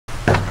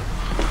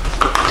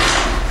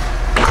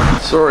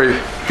Sorry,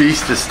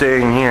 Beast is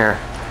staying here.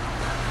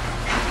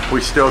 We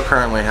still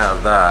currently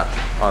have that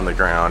on the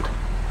ground.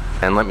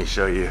 And let me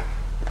show you.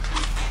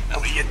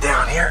 Let me get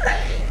down here.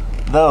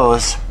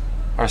 Those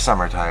are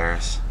summer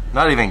tires.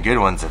 Not even good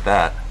ones at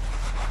that.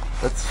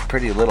 That's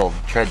pretty little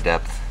tread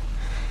depth.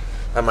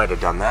 I might have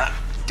done that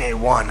day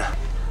one.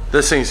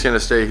 This thing's gonna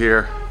stay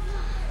here.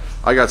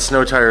 I got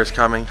snow tires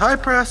coming. Hi,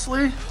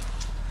 Presley.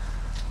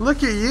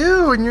 Look at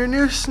you and your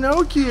new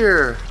snow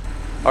gear.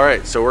 All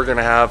right, so we're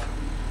gonna have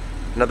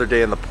another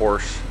day in the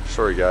Porsche.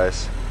 Sorry,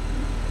 guys.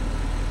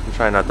 I'm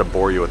trying not to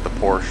bore you with the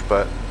Porsche,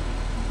 but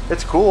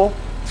it's cool.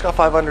 It's got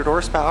 500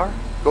 horsepower.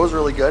 Goes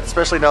really good,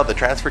 especially now the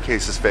transfer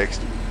case is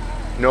fixed.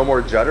 No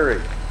more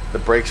juddering. The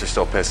brakes are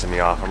still pissing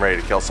me off. I'm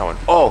ready to kill someone.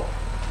 Oh,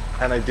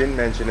 and I didn't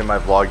mention in my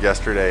vlog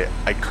yesterday,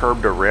 I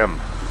curbed a rim.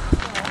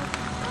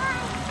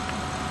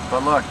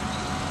 But look,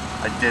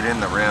 I did in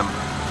the rim.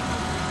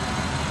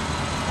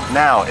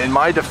 Now, in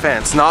my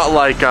defense, not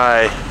like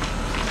I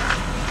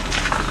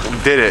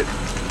did it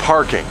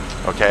parking,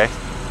 okay?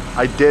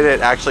 I did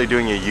it actually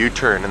doing a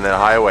U-turn in the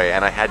highway,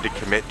 and I had to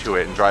commit to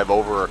it and drive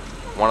over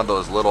one of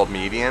those little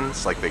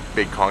medians, like the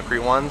big concrete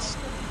ones,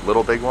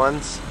 little big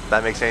ones, if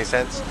that makes any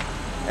sense.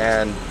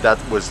 And that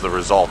was the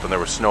result, and there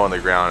was snow on the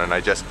ground, and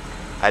I just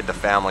had the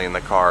family in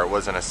the car. It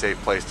wasn't a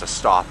safe place to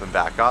stop and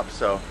back up,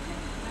 so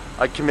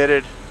I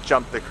committed,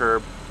 jumped the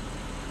curb.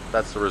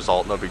 That's the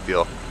result, no big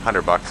deal,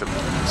 100 bucks.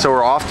 So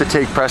we're off to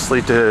take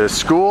Presley to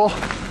school.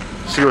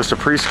 She goes to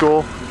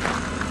preschool,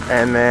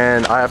 and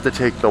then I have to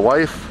take the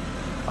wife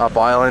up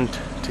island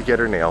to get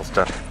her nails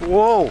done.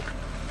 Whoa!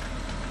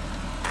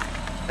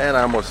 And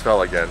I almost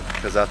fell again,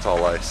 because that's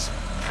all ice.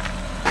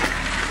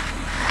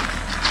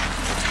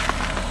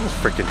 It's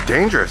freaking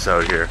dangerous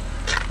out here.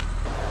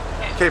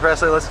 Okay,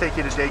 Presley, let's take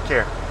you to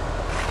daycare.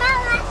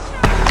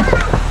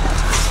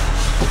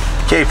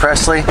 Okay,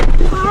 Presley.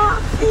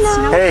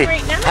 Hey,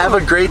 have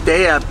a great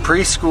day at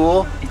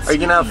preschool. Are you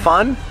gonna have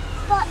fun?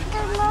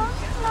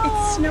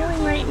 It's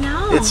snowing right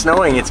now. It's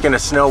snowing. It's gonna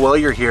snow while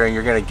you're here, and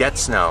you're gonna get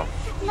snow.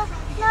 No,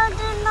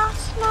 there's not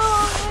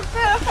snow over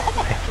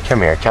there.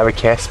 Come here, have a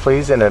kiss,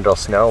 please, and it'll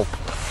snow.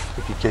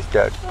 If you kiss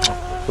Doug.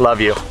 Love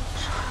you.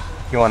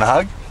 You want a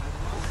hug?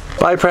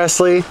 Bye,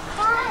 Presley. Bye.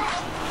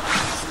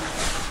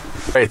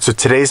 Alright, so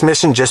today's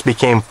mission just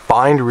became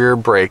find rear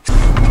brakes.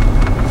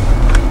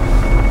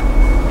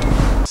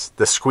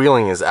 The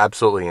squealing is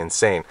absolutely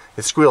insane.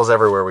 It squeals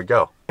everywhere we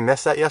go. I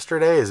missed that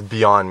yesterday is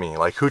beyond me.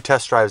 Like, who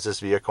test drives this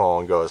vehicle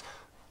and goes,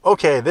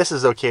 okay, this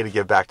is okay to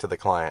give back to the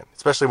client,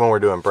 especially when we're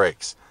doing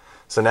brakes.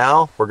 So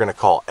now we're gonna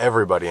call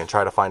everybody and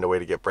try to find a way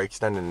to get brakes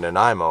done in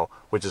Nanaimo,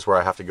 which is where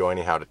I have to go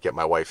anyhow to get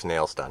my wife's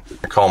nails done.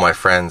 I call my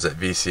friends at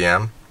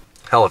VCM.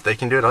 Hell, if they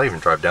can do it, I'll even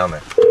drive down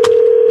there.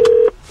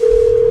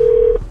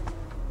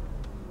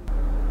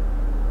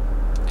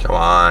 Come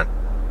on.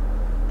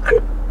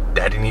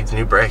 Daddy needs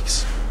new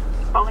brakes.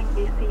 Calling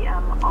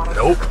VCM auto.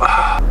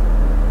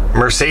 Nope.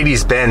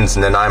 Mercedes-Benz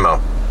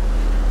Nanaimo.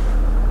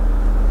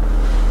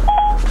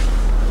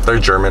 They're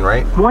German,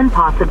 right? One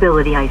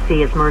possibility I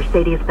see is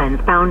Mercedes-Benz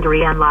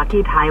Foundry on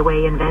Lockheed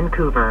Highway in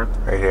Vancouver.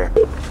 Right here.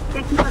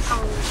 Thank you for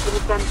calling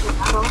Mercedes-Benz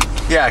Auto.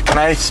 Yeah, can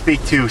I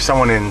speak to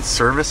someone in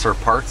service or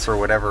parts or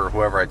whatever,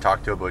 whoever I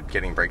talk to about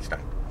getting brakes done?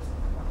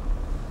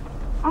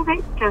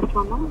 Okay, just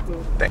one moment,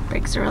 please. Thanks.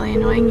 Brakes are really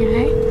annoying you,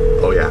 hey?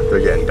 Oh yeah, they're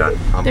getting done.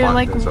 They're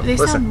like, they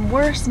listen. sound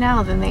worse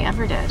now than they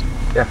ever did.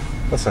 Yeah,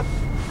 listen.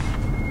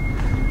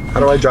 How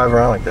do I drive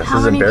around like this? How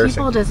This is many embarrassing.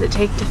 people does it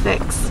take to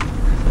fix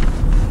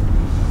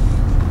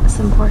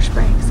some Porsche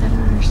brakes? I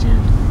don't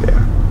understand.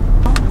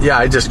 Yeah. Yeah,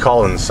 I just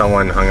called and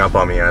someone hung up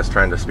on me. I was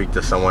trying to speak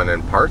to someone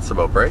in parts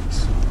about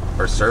brakes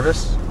or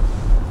service.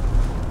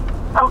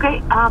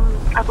 Okay,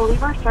 I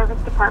believe our service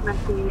department,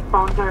 the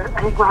phones are,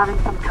 I think we're having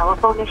some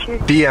telephone issues.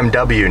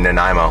 BMW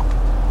Nanaimo.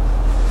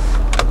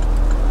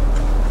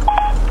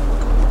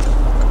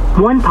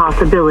 One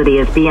possibility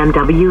is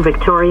BMW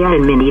Victoria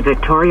and Mini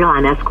Victoria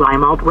on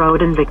Esquimalt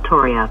Road in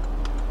Victoria.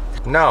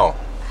 No,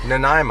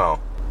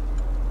 Nanaimo.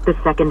 The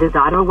second is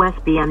Auto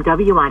West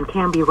BMW on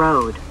Canby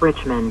Road,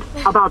 Richmond,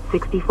 about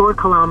 64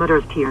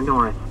 kilometers to your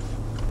north.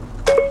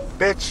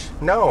 Bitch,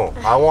 no,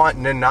 I want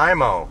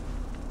Nanaimo.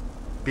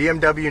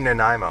 BMW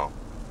Nanaimo.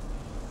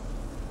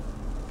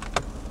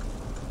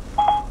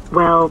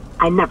 Well,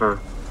 I never.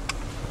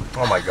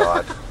 Oh my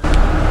god.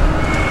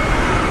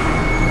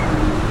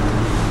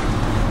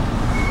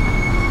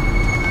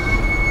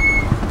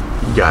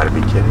 You gotta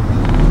be kidding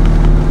me.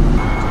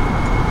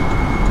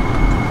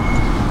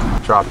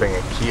 Dropping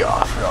a key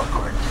off real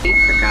quick. We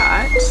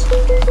forgot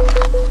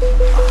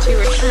to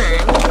return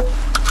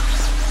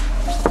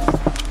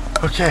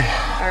Okay.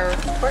 our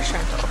Porsche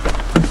rental.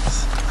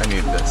 I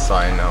need this so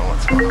I know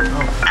what's going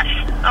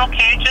on.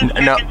 Okay, just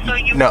No, checking. So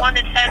you no.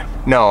 wanted to...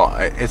 No,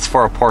 it's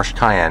for a Porsche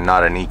Cayenne,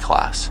 not an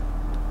E-Class.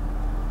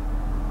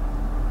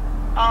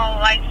 Oh,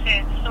 I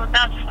see. So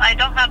that's... I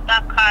don't have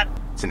that card.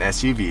 It's an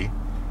SUV,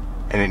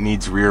 and it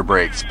needs rear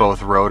brakes,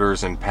 both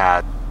rotors and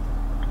pad.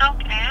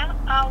 Okay.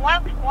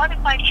 What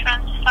if I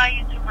transfer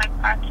you to my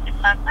parts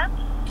department?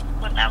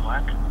 Would that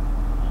work?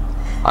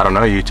 I don't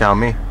know, you tell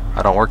me.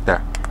 I don't work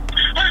there.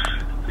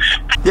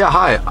 Yeah,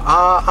 hi.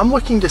 I'm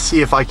looking to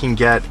see if I can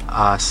get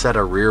a set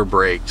of rear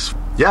brakes.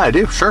 Yeah, I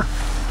do, sure.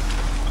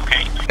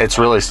 Okay. It's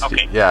really,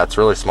 Okay. yeah, it's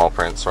really small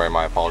print. Sorry,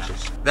 my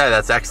apologies. Yeah,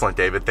 that's excellent,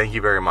 David. Thank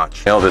you very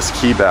much. Nailed this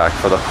key back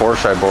for the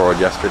Porsche I borrowed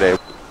yesterday.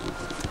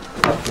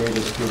 Upgraded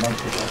a few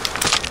months ago.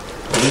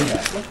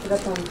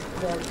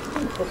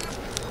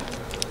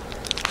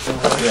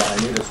 Yeah, I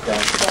need a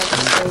stamp.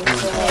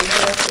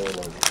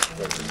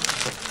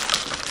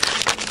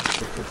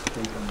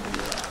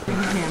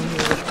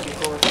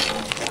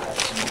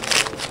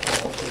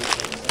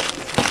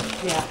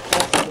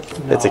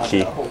 It's a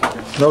key.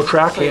 No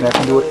tracking, I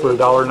can do it for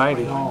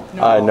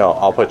 $1.90. No,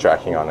 I'll put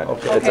tracking on it.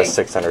 Okay. It's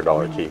a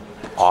 $600 key.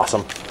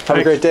 Awesome. Have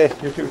a great day.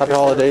 You too. Happy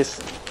holidays.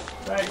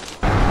 Thanks.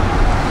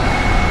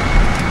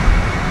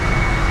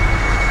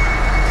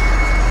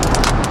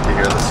 You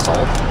hear the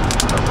salt?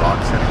 The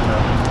rocks hitting the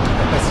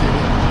SUV.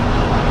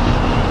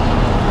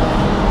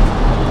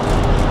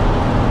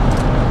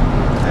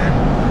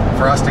 And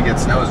for us to get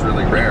snow is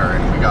really rare,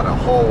 and we got a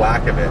whole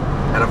whack of it.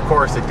 And of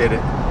course, it did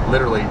it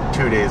literally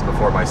 2 days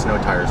before my snow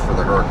tires for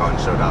the Huracan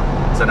showed up.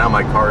 So now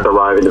my car is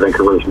arriving to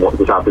Vancouver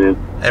this afternoon.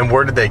 And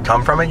where did they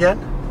come from again?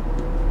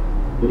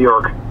 New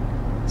York.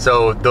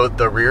 So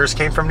the rears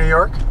came from New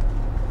York?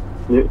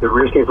 The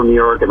rears came from New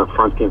York and the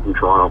front came from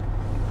Toronto.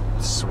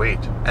 Sweet.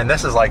 And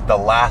this is like the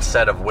last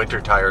set of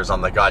winter tires on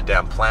the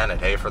goddamn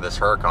planet, hey, for this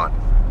Huracan.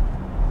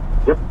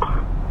 Yep.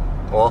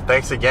 Well,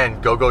 thanks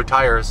again. Go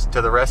Tires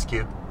to the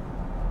rescue.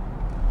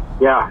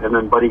 Yeah, and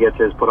then Buddy gets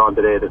his put on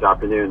today, this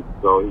afternoon.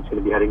 So he's going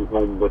to be heading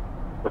home with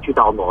a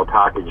 $2,000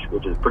 package,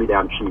 which is pretty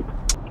damn cheap.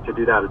 To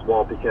do that as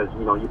well, because,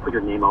 you know, you put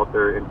your name out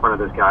there in front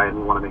of this guy and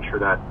we want to make sure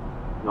that,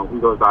 you know,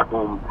 he goes back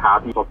home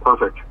happy. So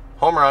perfect.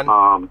 Home run.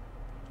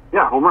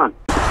 Yeah, home run.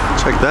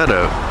 Check that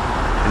out.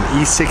 An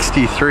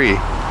E63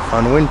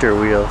 on winter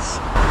wheels.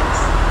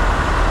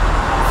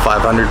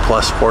 500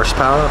 plus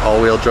horsepower,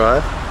 all-wheel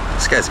drive.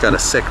 This guy's got a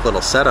sick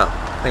little setup.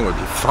 I think it would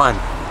be fun.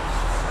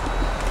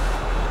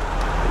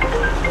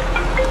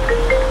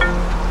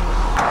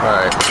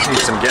 Alright,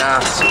 need some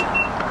gas.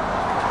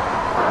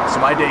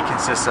 So my day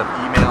consists of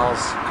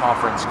emails,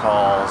 conference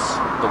calls,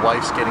 the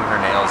wife's getting her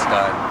nails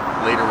done.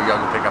 Later we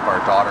gotta go pick up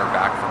our daughter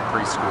back from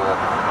preschool.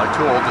 My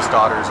two oldest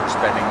daughters are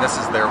spending, this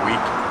is their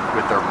week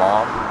with their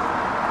mom.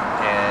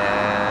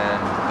 And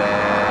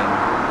then,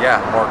 yeah,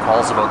 more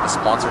calls about the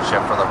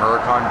sponsorship for the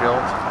Huracan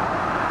build.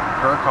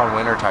 Huracan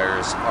winter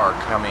tires are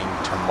coming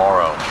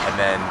tomorrow. And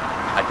then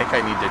I think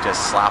I need to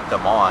just slap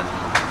them on.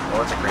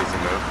 Oh, that's a crazy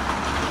move.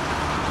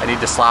 I need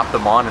to slap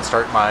them on and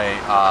start my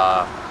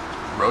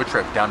road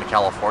trip down to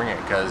California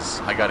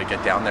because I got to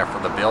get down there for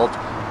the build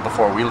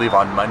before we leave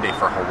on Monday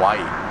for Hawaii.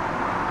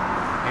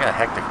 I got a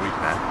hectic week,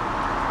 man.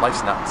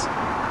 Life's nuts.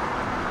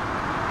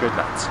 Good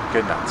nuts.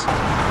 Good nuts.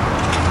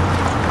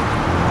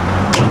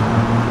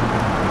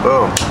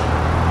 Boom.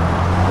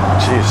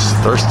 Jeez,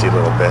 thirsty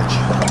little bitch.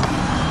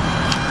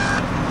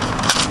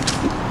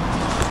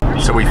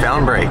 So we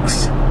found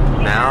brakes.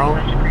 Now,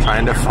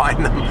 trying to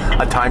find them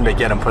a time to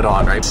get them put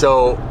on, right?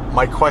 So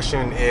my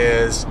question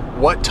is,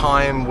 what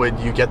time would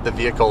you get the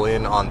vehicle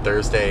in on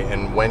Thursday,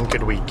 and when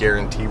could we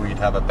guarantee we'd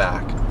have it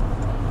back?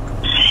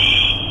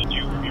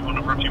 You want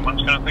it for a few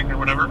months kind of thing or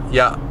whatever?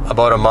 Yeah,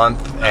 about a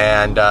month,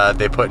 and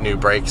they put new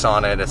brakes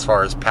on it as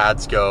far as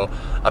pads go.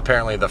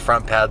 Apparently the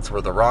front pads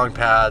were the wrong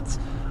pads.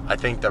 I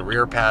think the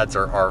rear pads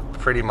are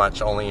pretty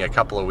much only a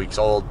couple of weeks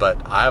old, but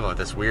I have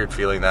this weird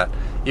feeling that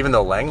even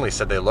though Langley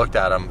said they looked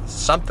at them,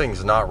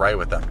 something's not right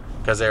with them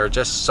because they are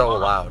just so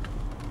loud.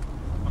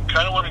 I'm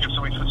kind of wondering if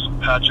somebody put some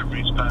patch of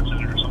race pads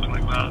in it or something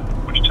like that,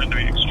 which tend to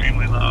be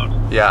extremely loud.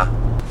 Yeah.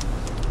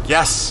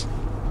 Yes.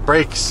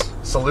 Brakes.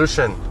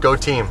 Solution. Go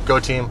team. Go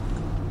team.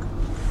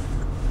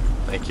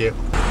 Thank you.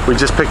 We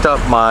just picked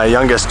up my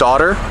youngest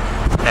daughter,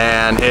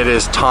 and it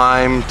is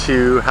time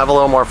to have a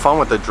little more fun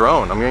with the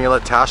drone. I'm gonna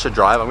let Tasha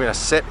drive. I'm gonna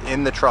sit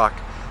in the truck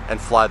and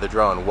fly the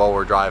drone while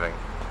we're driving.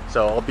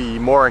 So I'll be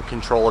more in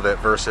control of it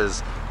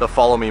versus the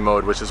follow me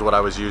mode, which is what I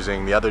was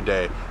using the other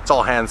day. It's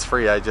all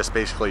hands-free. I just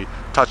basically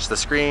touch the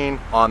screen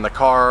on the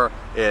car,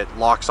 it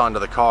locks onto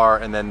the car,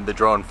 and then the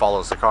drone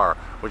follows the car,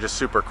 which is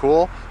super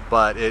cool,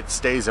 but it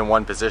stays in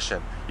one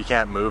position. You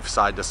can't move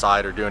side to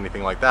side or do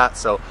anything like that.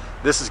 So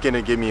this is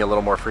gonna give me a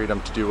little more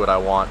freedom to do what I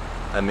want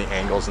and the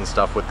angles and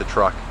stuff with the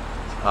truck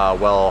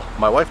while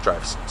my wife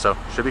drives. So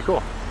should be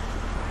cool.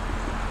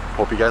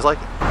 Hope you guys like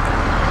it.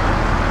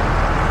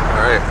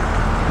 All right.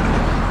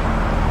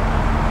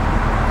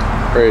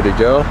 Ready to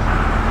go?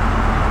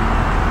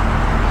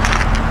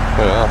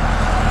 Yeah.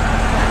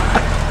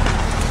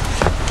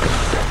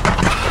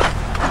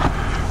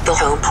 The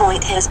home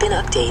point has been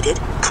updated.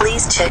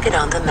 Please check it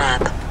on the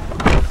map.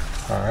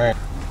 All right.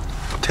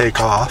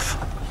 Take off.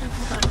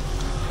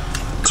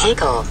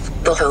 Take off.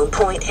 The home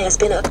point has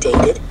been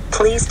updated.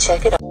 Please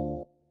check it out.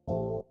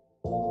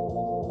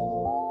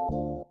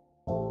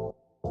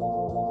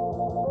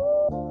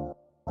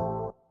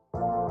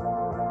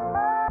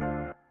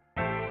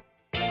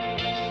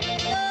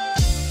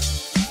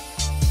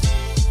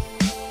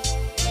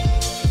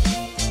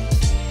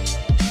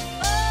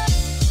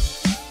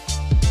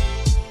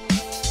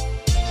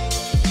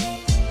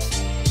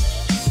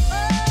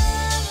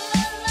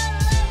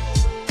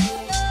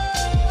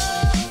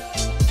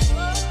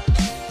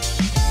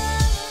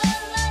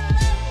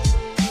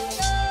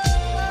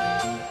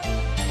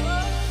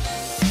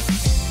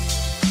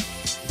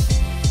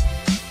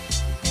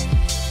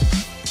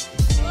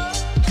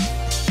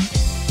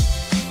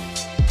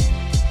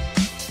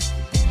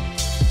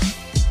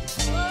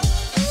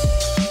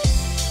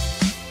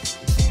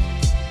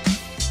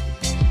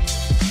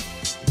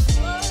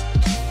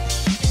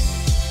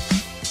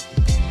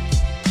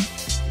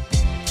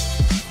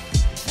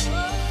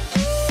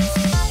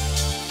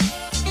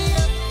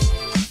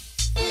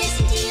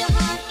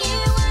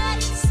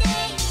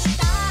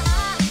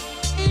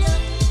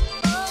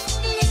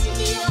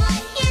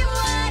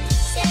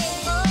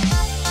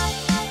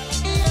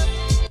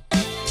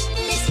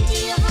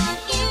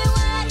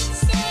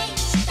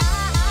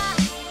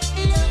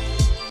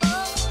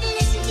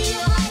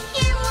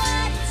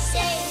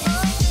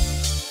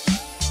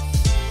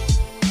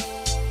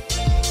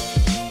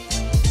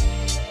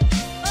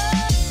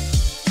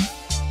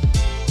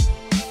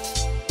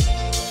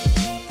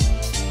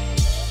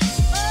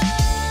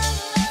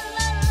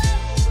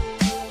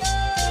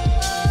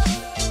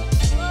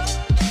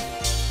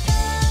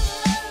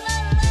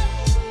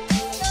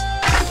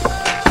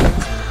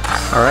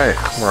 Alright,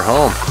 we're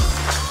home.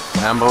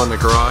 Lambo in the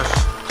garage.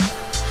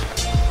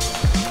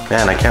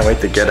 Man, I can't wait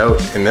to get out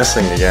in this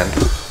thing again.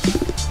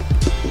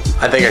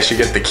 I think I should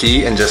get the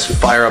key and just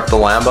fire up the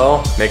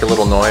Lambo, make a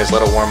little noise,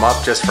 let it warm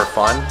up just for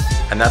fun,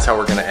 and that's how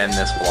we're gonna end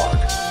this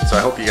vlog. So I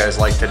hope you guys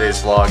liked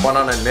today's vlog. Went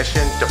on a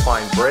mission to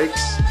find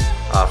brakes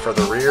for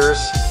the rears.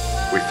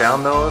 We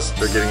found those,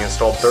 they're getting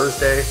installed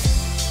Thursday.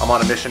 I'm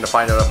on a mission to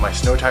find out if my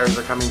snow tires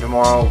are coming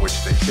tomorrow,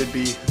 which they should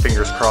be,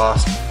 fingers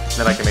crossed.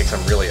 Then I can make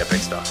some really epic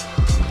stuff.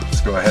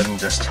 Let's go ahead and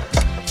just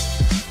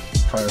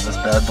fire this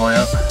bad boy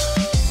up.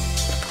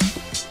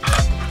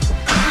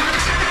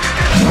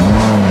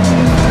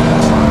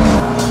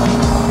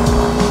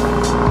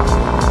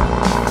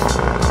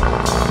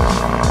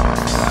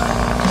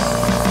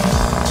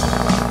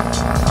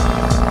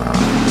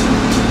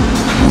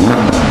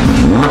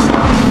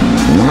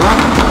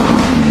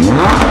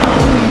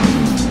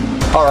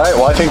 Alright,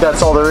 well I think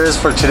that's all there is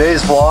for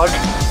today's vlog.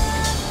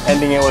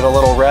 Ending it with a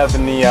little rev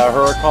in the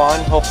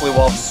Huracan. Hopefully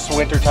we'll have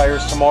winter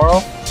tires tomorrow.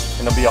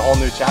 And there'll be a whole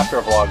new chapter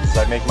of vlogs as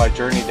I make my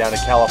journey down to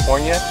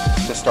California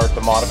to start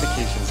the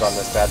modifications on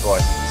this bad boy.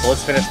 So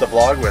let's finish the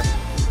vlog with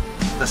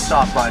the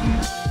stop button.